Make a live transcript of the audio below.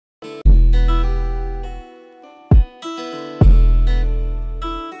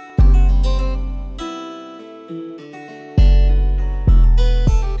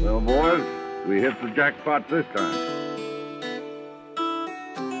we hit the jackpot this time.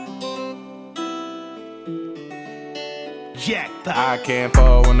 Jackpot. I can't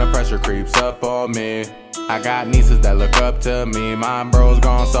fall when the pressure creeps up on me. I got nieces that look up to me. My bro's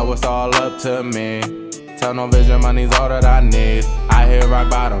gone, so it's all up to me. Tunnel vision, money's all that I need. I hit rock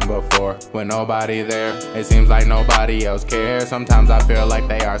bottom before, with nobody there. It seems like nobody else cares. Sometimes I feel like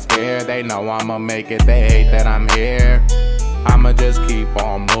they are scared. They know I'ma make it, they hate that I'm here. I'ma just keep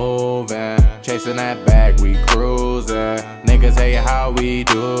on moving, chasing that bag, we cruising. Niggas hate how we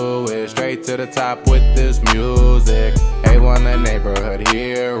do it, straight to the top with this music. A1 the neighborhood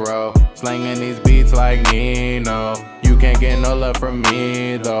hero, slinging these beats like Nino. You can't get no love from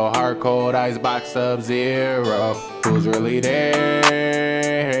me though, hard cold icebox SubZero. Who's really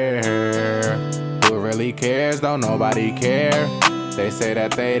there? Who really cares? Don't nobody care. They say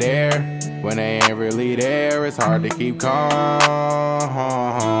that they there, when they ain't really there. It's hard to keep calm.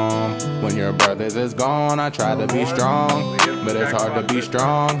 When your brothers is gone, I try to be strong, but it's hard to be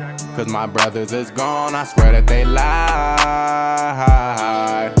strong, cause my brothers is gone. I swear that they lie,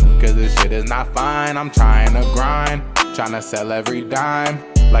 cause this shit is not fine. I'm trying to grind, trying to sell every dime,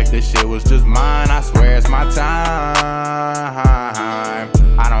 like this shit was just mine. I swear it's my time.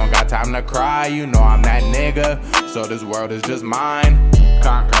 I don't got time to cry, you know I'm that nigga, so this world is just mine.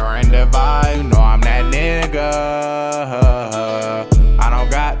 Conquer and divide, you know I'm that nigga. I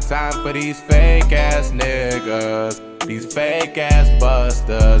don't got time for these fake ass niggas, these fake ass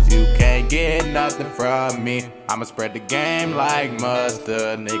busters. You can't get nothing from me. I'ma spread the game like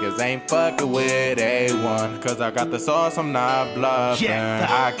mustard. Niggas ain't fucking with A1, cause I got the sauce, I'm not bluffing.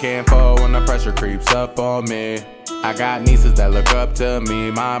 I can't fall when the pressure creeps up on me. I got nieces that look up to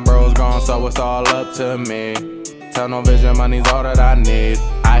me. My bro's gone, so it's all up to me. Tunnel vision, money's all that I need.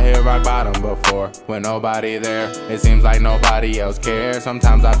 I hit rock bottom before, with nobody there. It seems like nobody else cares.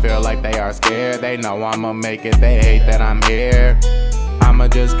 Sometimes I feel like they are scared. They know I'ma make it, they hate that I'm here. I'ma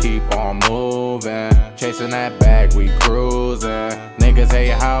just keep on moving, chasing that bag, we cruising. Niggas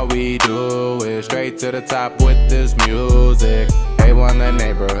hate how we do it, straight to the top with this music. A1 the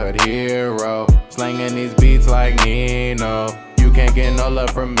neighborhood hero, slinging these beats like Nino. You can't get no love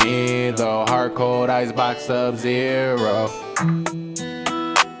from me though, hard cold icebox SubZero.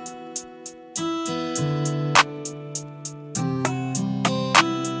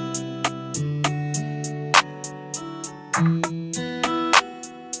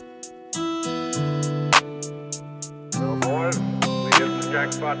 Well, boys, we hit the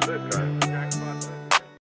jackpot this time.